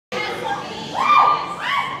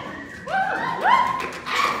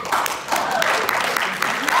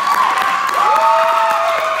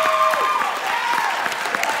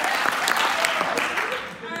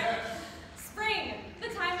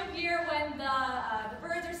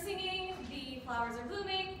flowers are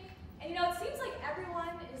blooming, and you know, it seems like everyone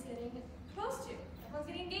is getting proposed to. Everyone's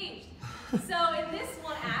getting engaged. So in this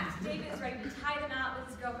one act, David is ready to tie the knot with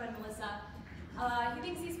his girlfriend, Melissa. He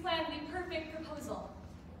thinks he's planned the perfect proposal.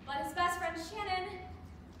 But his best friend, Shannon,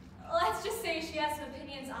 let's just say she has some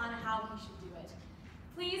opinions on how he should do it.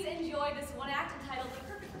 Please enjoy this one act entitled The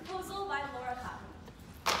Perfect Proposal by Laura Cotton.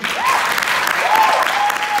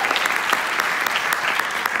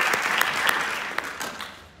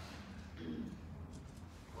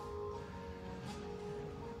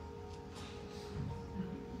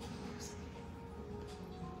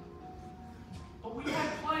 But we had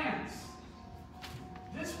plans.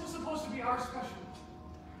 This was supposed to be our special.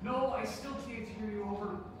 No, I still can't hear you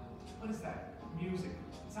over. What is that? Music.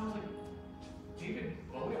 It sounds like David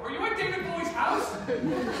Bowie. Are you at David Bowie's house?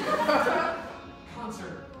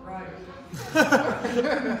 Concert, right.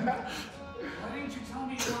 Why didn't you tell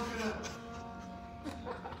me you weren't gonna...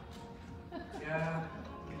 Yeah.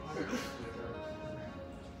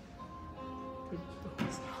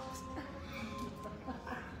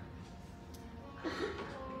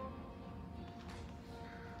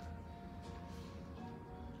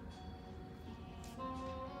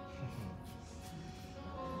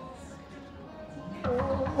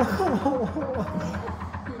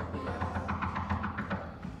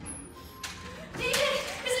 David,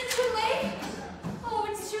 is it too late? Oh,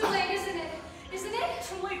 it's too late, isn't it? Isn't it?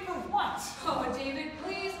 Too late for what? Oh, David,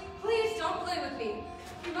 please, please don't play with me.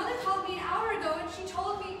 Your mother called me an hour ago and she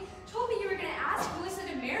told me you were going to ask Melissa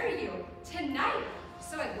to marry you tonight.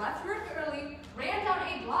 So I left work early, ran down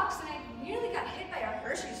 8 blocks, and I nearly got hit by a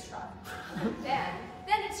Hershey's truck. then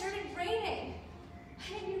it started raining.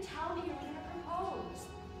 Why didn't you tell me you were going to propose?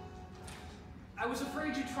 I was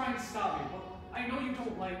afraid you'd try and stop me, but I know you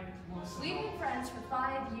don't like Melissa. We've been friends for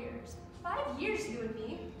 5 years. 5 years, you and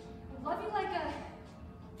me. I love you like a,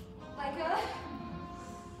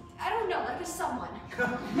 I don't know, like a someone. You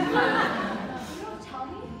don't tell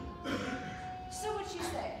me? So what'd she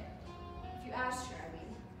say? If you asked her, I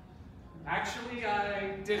mean. Actually,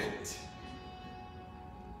 I didn't.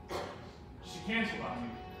 She canceled on me.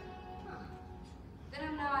 Huh. Then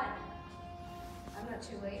I'm not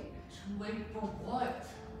too late. Too late for what?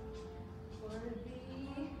 For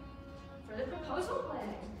the proposal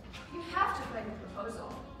planning. You have to plan the proposal.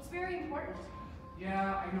 It's very important.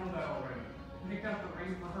 Yeah, I know that already. Picked out the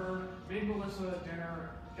ring for her, made Melissa a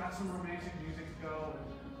dinner, got some romantic music to go, and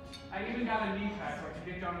I even got a knee pad so I could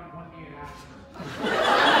get down on one knee and ask her.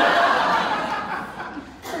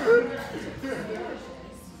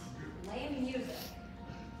 Lame music.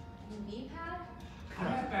 Knee pad? I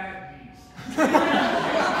have bad knees.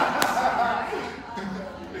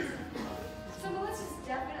 So Melissa's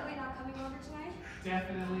definitely not coming over tonight?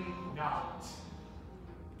 Definitely not.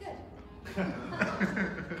 Good.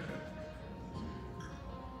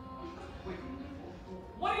 Wait,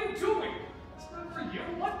 what are you doing? It's not for you.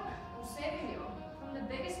 What? I'm saving you from the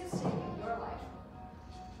biggest mistake of your life.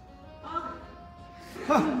 How do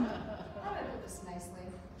I put this nicely?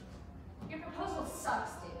 Your proposal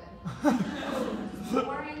sucks, David. It's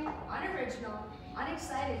boring, unoriginal,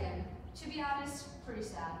 unexciting, and, to be honest, pretty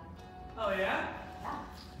sad. Oh, yeah?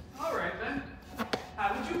 Yeah. All right, then.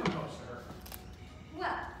 How would you propose to her?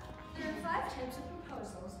 Well, there are 5 types of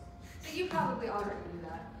proposals, but you probably already knew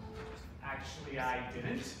that. Actually, I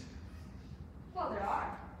didn't. Well, there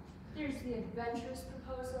are. There's the adventurous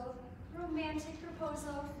proposal, romantic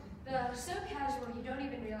proposal, the so casual you don't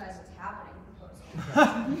even realize it's happening proposal,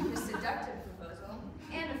 the seductive proposal,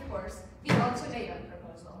 and of course, the ultimatum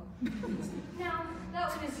proposal. Now,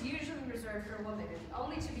 that one is usually reserved for women and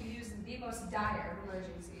only to be used in the most dire of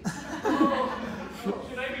emergencies.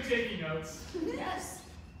 Should I be taking notes? Yes.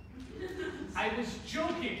 I was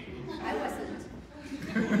joking. I wasn't.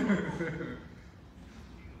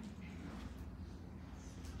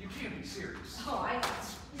 You can't be serious. Oh, I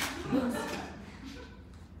know.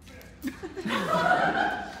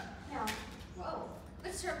 Now, whoa,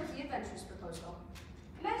 let's start with the adventurous proposal.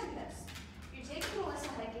 Imagine this. You're taking Melissa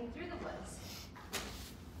hiking through the woods.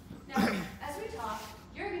 Now, as we talk,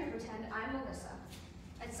 you're going to pretend I'm Melissa.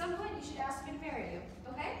 At some point, you should ask me to marry you,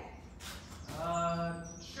 okay?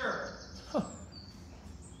 Sure.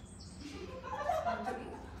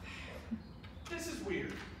 This is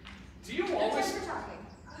weird. Do you always... No time for talking.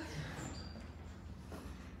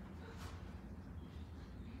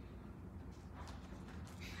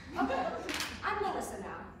 Okay, I'm Melissa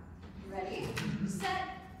now. Ready, set,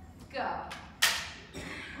 go.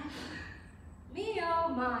 Mio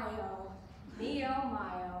Mio. Mio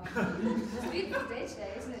Mio. It's a beautiful day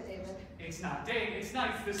today, isn't it, David? It's not day, it's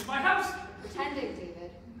night. This is my house. Pretending,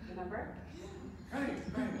 David. Remember? Right.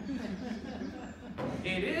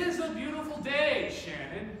 It is a beautiful day,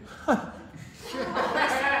 Shannon.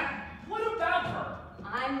 What about her?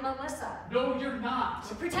 I'm Melissa. No, you're not.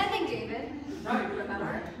 We're pretending, David. Right.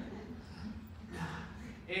 Remember?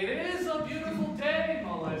 It is a beautiful day,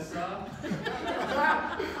 Melissa.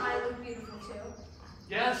 I look beautiful too.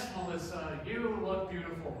 Yes, Melissa, you look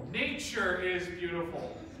beautiful. Nature is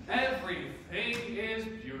beautiful. Everything is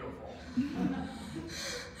beautiful.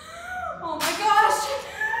 Oh my gosh!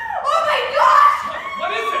 Oh my gosh!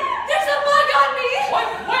 What is it? There's a bug on me! What?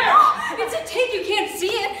 Where? It's a tick, you can't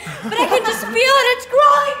see it, but I can just feel it. It's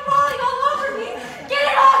crawling all over me. Get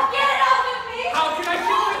it off! Get it off of me! How can I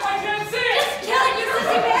kill it if I can't see it? Just kill it, you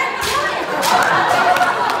sissy man! Kill it!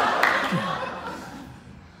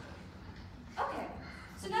 Okay,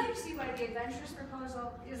 so now you see why the adventurous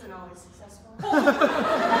proposal isn't always successful.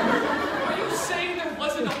 Are you saying there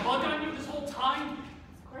wasn't a bug on you this whole time?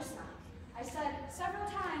 Of course not. I said several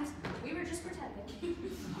times we were just pretending.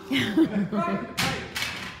 Right.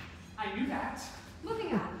 I knew that.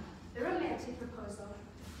 Moving on, the romantic proposal.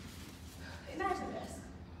 Imagine this.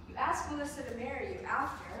 You ask Melissa to marry you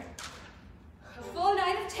after a full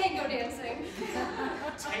night of tango dancing.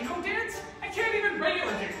 Tango dance? I can't even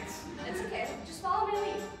regular dance. It's okay. Just follow my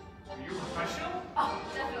lead. Are you professional? Oh,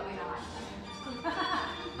 definitely not.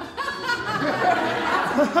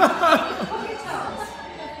 Hold your toes.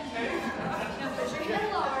 Now push your head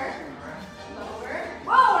lower. Lower.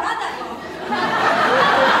 Whoa, not that low.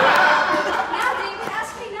 Now, David,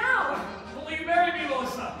 ask me now. Will you marry me,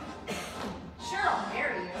 Melissa? Sure, I'll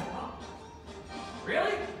marry you.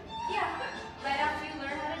 Really? Yeah, right after you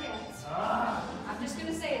learn how to dance. I'm just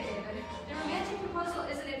gonna say it, David. The romantic proposal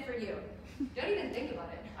isn't it for you. Don't even think about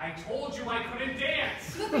it. I told you I couldn't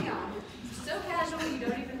dance. Moving on. So casual you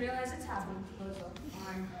don't even realize it's happening. Proposal.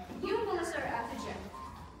 You and Melissa are at the gym.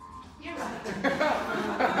 You're right.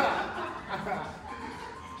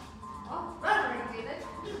 Well, run over it, David.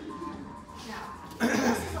 Now,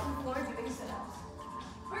 Melissa's on the floor doing sit-ups.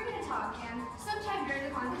 We're gonna talk, and sometime during the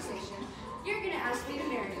conversation, you're gonna ask me to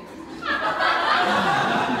marry you. So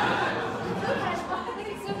casual, I think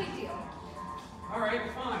it's no big deal. All right,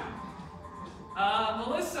 fine.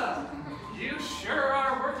 Melissa, you sure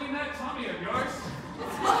are working that tummy of yours.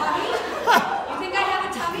 Tummy? You think I have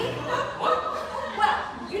a tummy? What? Well,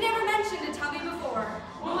 you never mentioned a tummy before.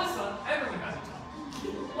 Melissa, everyone has a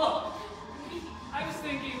tummy. Look, I was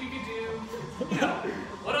thinking we could do,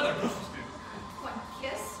 what other girls do. What,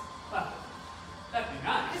 kiss? Well, that'd be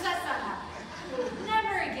nice. Because that's not happening.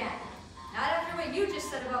 Never again. Not after what you just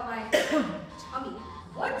said about my tummy.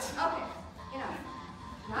 What? Okay,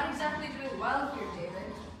 not exactly doing well here, David.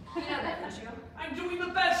 You know that, don't you? I'm doing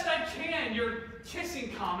the best I can. Your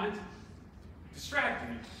kissing comment distracted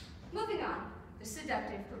me. Moving on, the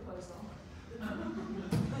seductive proposal. I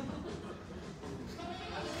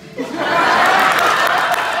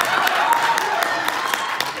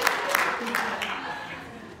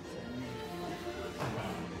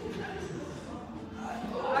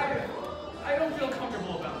don't feel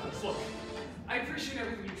comfortable about this. Look, I appreciate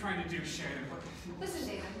everything you're trying to do, Shannon, but... Listen,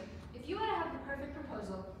 David, if you want to have the perfect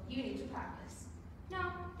proposal, you need to practice.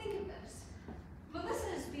 Now, think of this. Melissa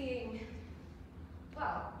is being,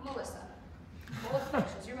 well, Melissa. Old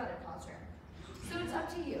fish, as your mother calls her. So it's up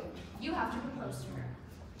to you. You have to propose to her.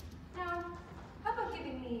 Now, how about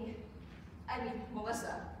giving me,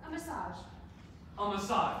 Melissa, a massage? A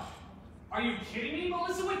massage? Are you kidding me?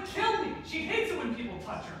 Melissa would kill me. She hates it when people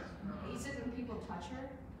touch her. Hates it when people touch her?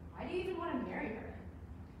 Why do you even want to marry her?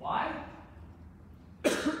 Why?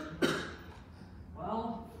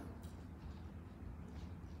 Well,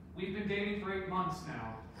 we've been dating for 8 months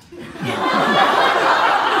now.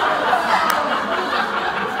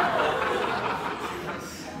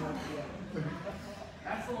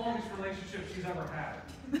 That's the longest relationship she's ever had.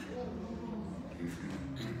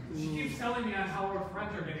 She keeps telling me on how her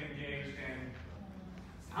friends are getting engaged, and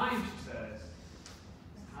it's time, she says.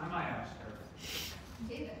 It's time I asked her.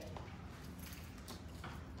 David.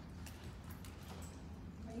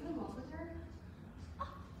 Are you in love with her?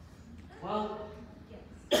 Well,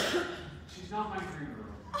 she's not my dream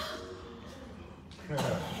girl. But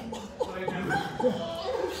I do.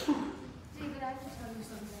 David, I have to tell you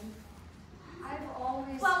something. I've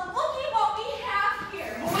always... Well, looky what we have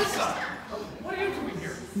here. Melissa, what are you doing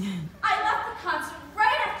here? I left the concert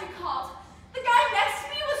right after you called. The guy next to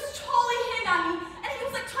me was totally hitting on me, and he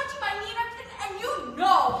was like touching my knee and everything, and you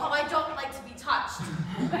know how I don't like to be touched.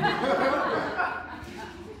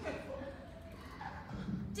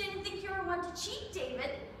 Didn't think you were one to cheat,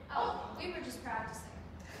 David. Oh, we were just practicing.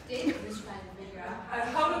 David was trying to figure out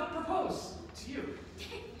How to propose to you?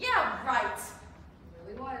 Yeah, right. it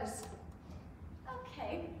really was. Okay.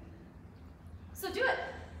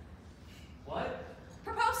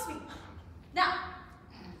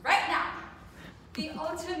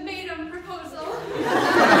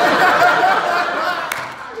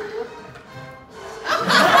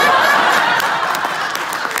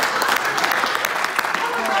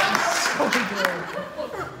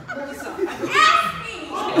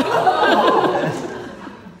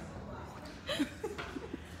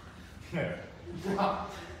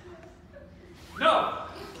 No.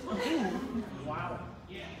 Wow.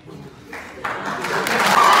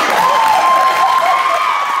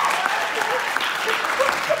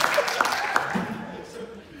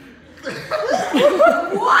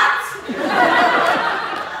 What?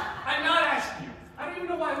 I'm not asking you. I don't even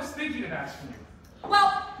know why I was thinking of asking you. Well,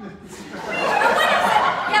 I would have said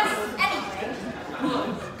yes anyway.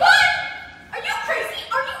 Good! Are you crazy?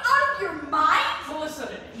 Are you out of your mind? Melissa,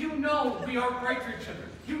 you know we aren't right for each other.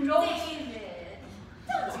 You know. David,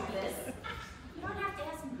 don't do this. You don't have to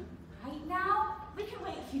ask me right now. We can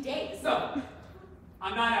wait a few days. No,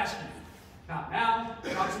 I'm not asking you. Not now,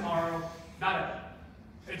 not tomorrow, not ever.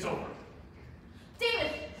 It's over.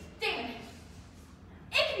 David, it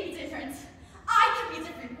can be different. I can be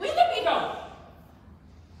different. We can be. No.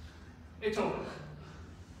 It's over.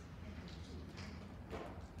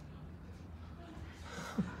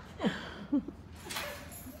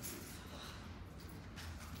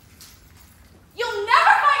 You'll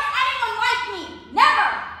never find anyone like me. Never.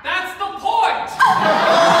 That's the point!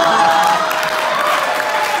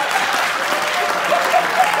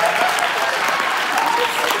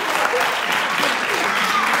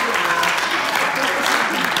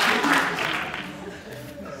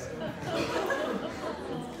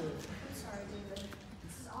 I'm sorry, David.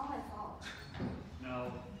 This is all my fault. No.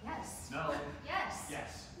 Yes. No. Yes.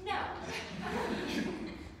 Yes. No.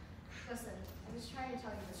 Listen, I was trying to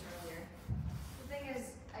tell you this earlier. The thing is,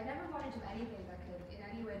 I never wanted to do anything that could in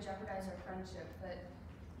any way jeopardize our friendship, but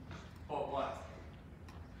But what?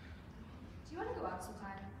 do you want to go out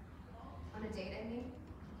sometime? On a date, I mean?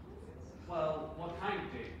 Well, what kind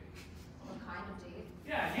of date? What kind of date?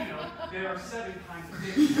 Yeah, you know, there are 7 kinds of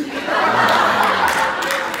dates.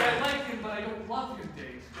 I like him, but I don't love him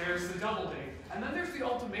date. There's the double date. And then there's the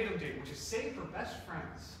ultimatum date, which is saved for best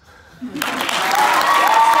friends.